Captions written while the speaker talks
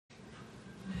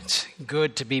It's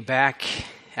good to be back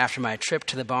after my trip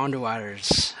to the Boundary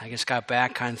Waters. I just got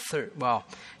back on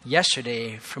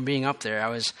yesterday from being up there.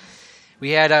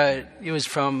 It was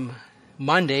from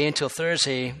Monday until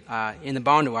Thursday in the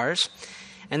Boundary Waters,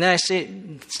 and then I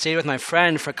stayed with my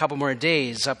friend for a couple more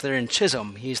days up there in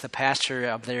Chisholm. He's the pastor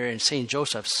up there in St.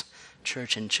 Joseph's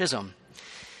Church in Chisholm.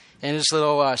 And this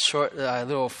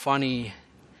little funny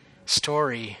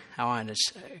story I wanted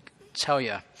to tell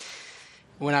you.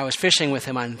 When I was fishing with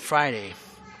him on Friday,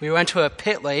 we went to a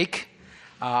pit lake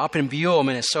up in Buell,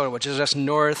 Minnesota, which is just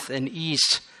north and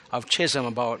east of Chisholm,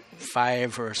 about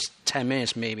 5 or 10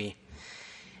 minutes maybe.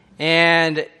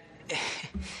 And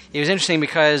it was interesting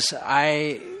because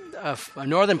a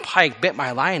northern pike bit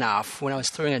my line off when I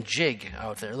was throwing a jig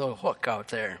out there, a little hook out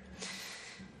there.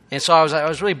 And so I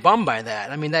was really bummed by that.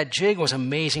 I mean, that jig was an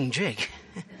amazing jig.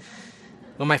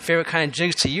 One of my favorite kind of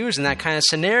jigs to use in that kind of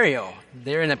scenario.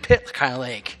 They're in a pit kind of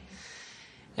lake.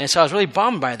 And so I was really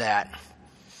bummed by that.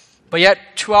 But yet,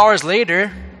 2 hours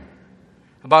later,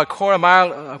 about a quarter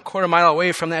mile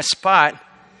away from that spot,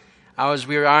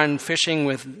 we were on fishing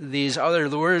with these other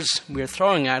lures we were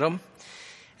throwing at them,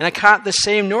 and I caught the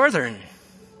same northern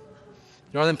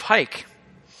pike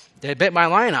that had bit my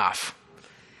line off.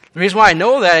 The reason why I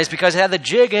know that is because it had the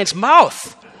jig in its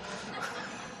mouth.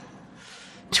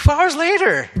 2 hours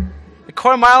later, a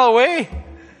quarter mile away.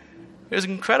 It was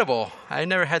incredible. I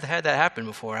never had that happen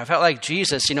before. I felt like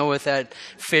Jesus, with that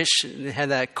fish, it had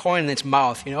that coin in its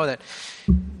mouth, that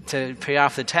to pay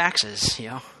off the taxes,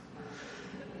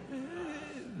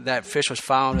 That fish was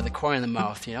found with a coin in the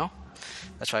mouth,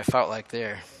 That's what I felt like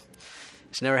there.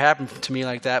 It's never happened to me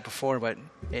like that before, but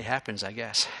it happens, I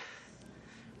guess.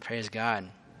 Praise God.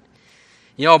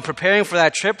 Preparing for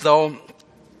that trip, though,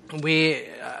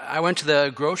 I went to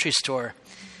the grocery store.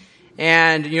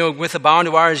 And, with the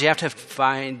Boundary Waters, you have to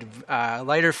find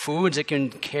lighter foods that can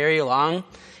carry along.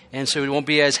 And so it won't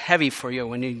be as heavy for you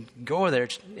when you go there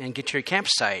and get to your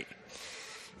campsite.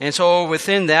 And so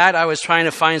within that, I was trying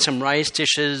to find some rice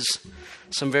dishes,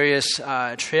 some various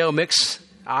trail mix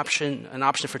an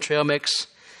option for trail mix,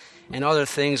 and other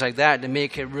things like that to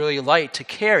make it really light to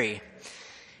carry.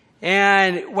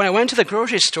 And when I went to the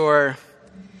grocery store,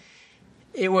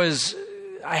 I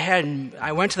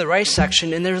went to the rice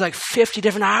section, and there was like 50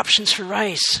 different options for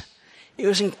rice.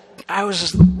 I was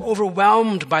just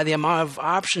overwhelmed by the amount of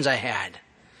options I had.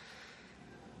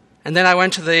 And then I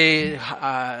went to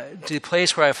the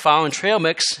place where I found trail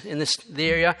mix in the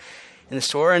area, in the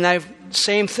store, and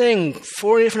same thing,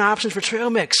 40 different options for trail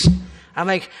mix. I'm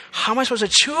like, how am I supposed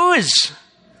to choose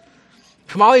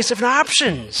from all these different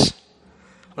options?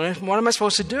 What am I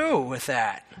supposed to do with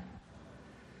that?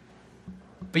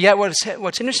 But yet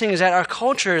what's interesting is that our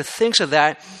culture thinks of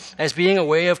that as being a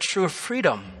way of true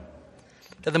freedom.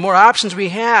 That the more options we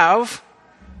have,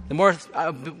 the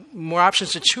more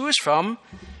options to choose from,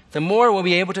 the more we'll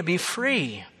be able to be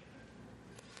free.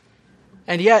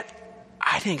 And yet,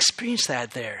 I didn't experience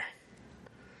that there.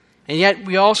 And yet,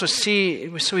 we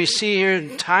see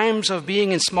here times of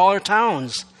being in smaller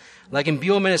towns, like in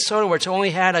Buell, Minnesota, where it only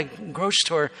had a grocery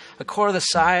store a quarter the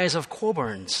size of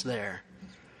Coburn's there.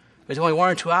 There's only one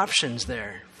or two options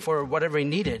there for whatever we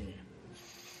needed.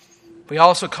 We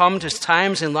also come to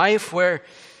times in life where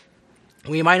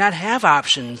we might not have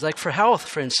options, like for health,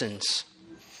 for instance,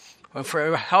 or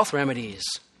for health remedies.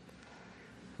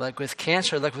 Like with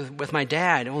cancer, like with my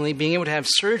dad, only being able to have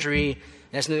surgery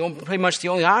is pretty much the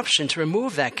only option to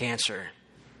remove that cancer.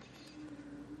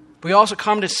 We also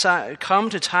come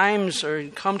to times or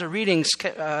come to readings,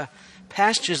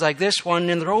 passages like this one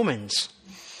in the Romans.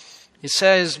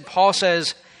 Paul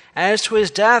says, as to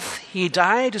his death, he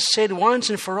died to sin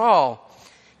once and for all.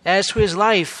 As to his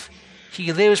life,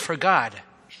 he lives for God.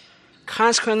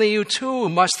 Consequently, you too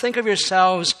must think of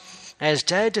yourselves as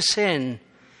dead to sin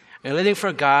and living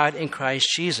for God in Christ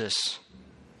Jesus.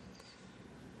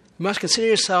 You must consider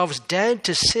yourselves dead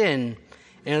to sin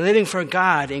and living for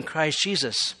God in Christ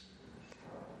Jesus.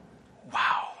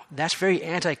 Wow, that's very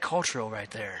anti-cultural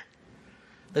right there.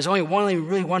 There's only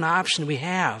really one option we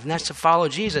have, and that's to follow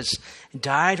Jesus and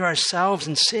die to ourselves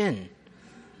in sin.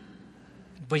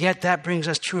 But yet that brings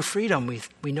us true freedom,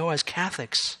 we know as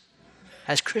Catholics,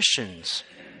 as Christians.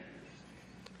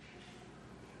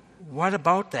 What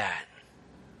about that?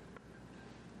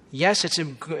 Yes, it's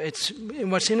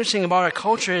what's interesting about our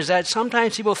culture is that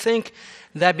sometimes people think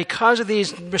that because of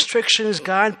these restrictions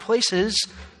God places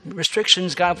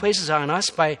on us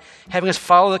by having us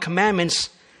follow the commandments,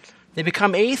 they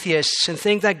become atheists and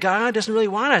think that God doesn't really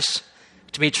want us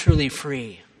to be truly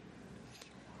free.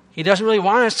 He doesn't really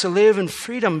want us to live in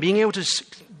freedom, being able to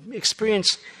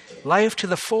experience life to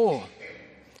the full,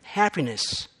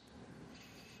 happiness.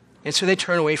 And so they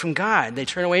turn away from God. They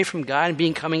turn away from God and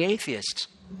becoming atheists.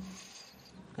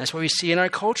 That's what we see in our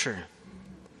culture.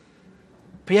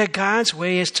 But yet God's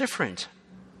way is different.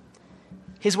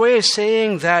 His way is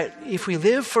saying that if we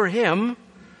live for Him,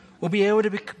 we'll be able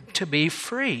to be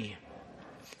free.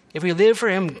 If we live for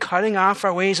Him, cutting off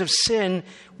our ways of sin,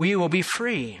 we will be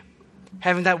free,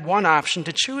 having that one option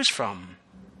to choose from,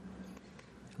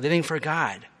 living for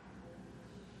God.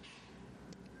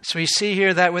 So we see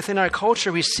here that within our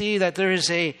culture, we see that there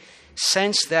is a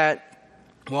sense that,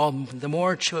 well, the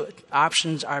more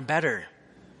options are better.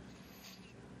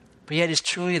 But yet, is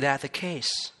truly that the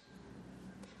case?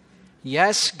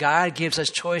 Yes, God gives us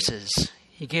choices.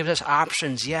 He gives us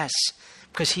options, yes,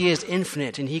 because He is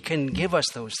infinite and He can give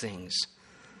us those things.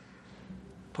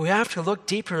 But we have to look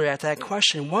deeper at that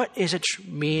question. What does it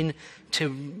mean to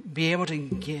be able to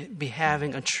be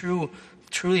having a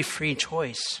truly free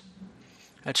choice?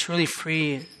 A truly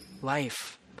free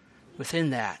life within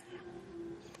that.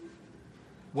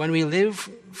 When we live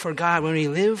for God, when we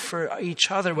live for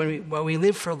each other, when we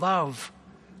live for love,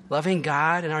 loving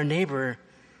God and our neighbor,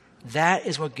 that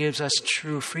is what gives us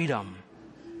true freedom.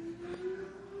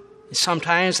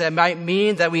 Sometimes that might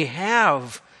mean that we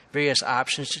have various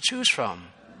options to choose from.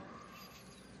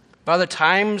 But other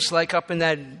times, like up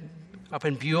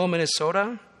in Buell,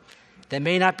 Minnesota, that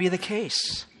may not be the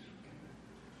case.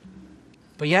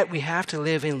 But yet we have to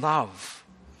live in love.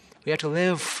 We have to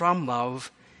live from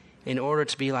love in order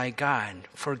to be like God,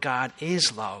 for God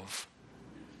is love.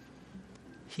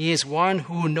 He is one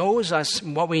who knows us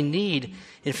what we need,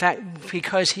 in fact,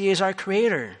 because He is our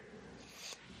creator.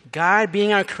 God,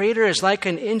 being our creator, is like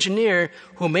an engineer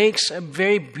who makes a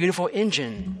very beautiful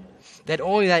engine that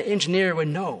only that engineer would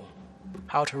know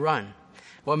how to run,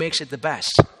 what makes it the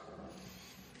best.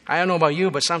 I don't know about you,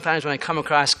 but sometimes when I come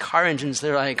across car engines,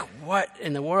 they're like, what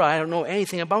in the world? I don't know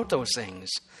anything about those things.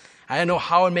 I don't know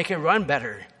how to make it run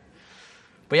better.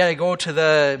 But yet I go to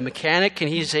the mechanic and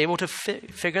he's able to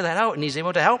figure that out, and he's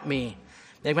able to help me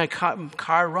make my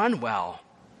car run well.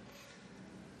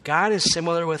 God is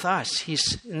similar with us.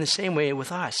 He's in the same way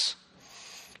with us.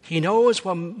 He knows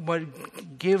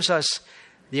what gives us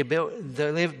the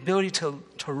ability to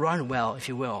run well, if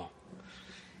you will.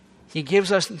 He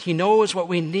knows what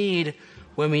we need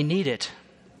when we need it.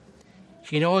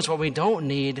 He knows what we don't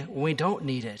need when we don't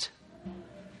need it.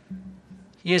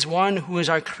 He is one who is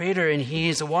our creator, and He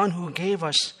is the one who gave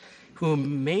us, who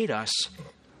made us.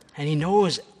 And He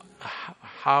knows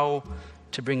how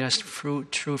to bring us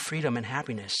true freedom and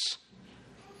happiness.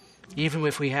 Even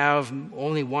if we have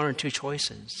only one or two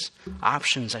choices,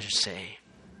 options, I should say,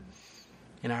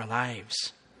 in our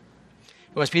lives.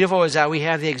 What's beautiful is that we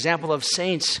have the example of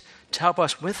saints to help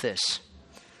us with this.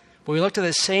 When we look to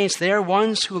the saints, they are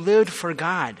ones who lived for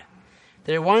God.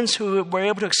 They're ones who were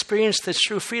able to experience this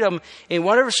true freedom in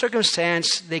whatever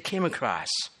circumstance they came across.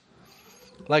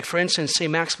 Like, for instance,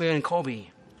 St. Maximilian Kolbe.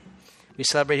 We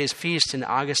celebrate his feast in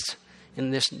August.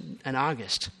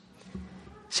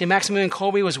 St. Maximilian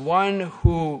Kolbe was one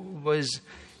who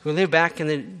lived back in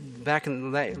the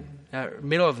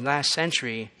middle of the last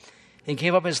century, and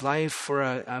gave up his life for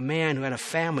a man who had a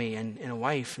family and a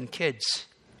wife and kids.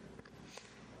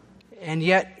 And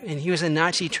he was in a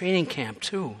Nazi training camp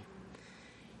too.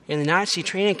 And the Nazi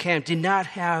training camp did not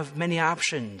have many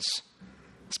options,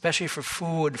 especially for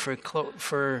food,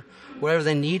 for whatever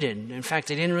they needed. In fact,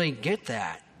 they didn't really get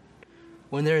that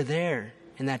when they're there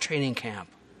in that training camp.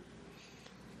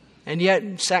 And yet,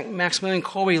 Maximilian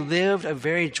Kolbe lived a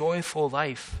very joyful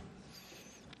life.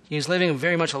 He was living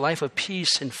very much a life of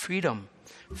peace and freedom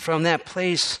from that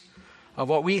place of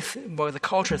what the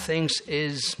culture thinks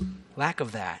is lack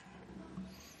of that.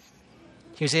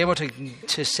 He was able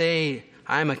to say,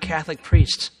 I'm a Catholic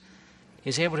priest. He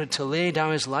was able to lay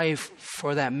down his life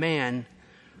for that man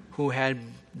who had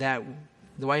the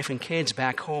wife and kids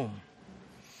back home,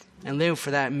 and live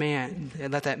for that man,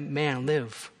 and let that man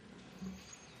live.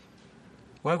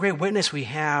 What a great witness we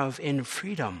have in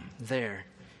freedom there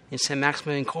in St.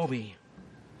 Maximilian Kolbe.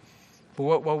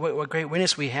 But what great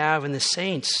witness we have in the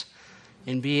saints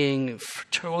in being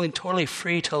totally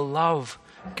free to love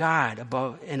God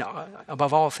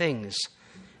above all things,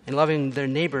 and loving their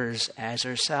neighbors as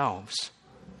ourselves.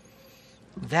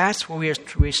 That's what we are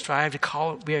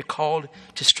called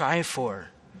to strive for,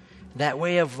 that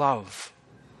way of love.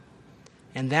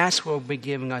 And that's what will be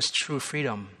giving us true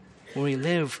freedom when we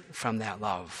live from that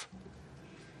love.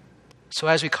 So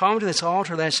as we come to this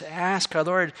altar, let's ask our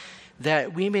Lord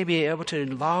that we may be able to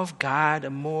love God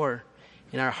more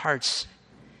in our hearts,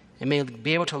 and may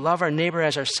be able to love our neighbor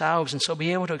as ourselves, and so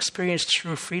be able to experience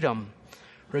true freedom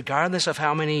regardless of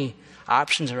how many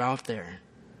options are out there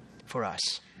for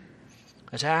us.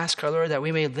 Let's ask our Lord that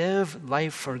we may live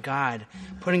life for God,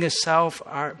 putting aside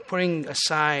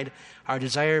our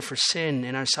desire for sin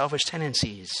and our selfish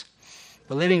tendencies,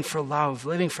 but living for love,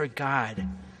 living for God,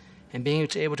 and being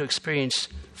able to experience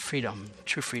freedom,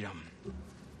 true freedom.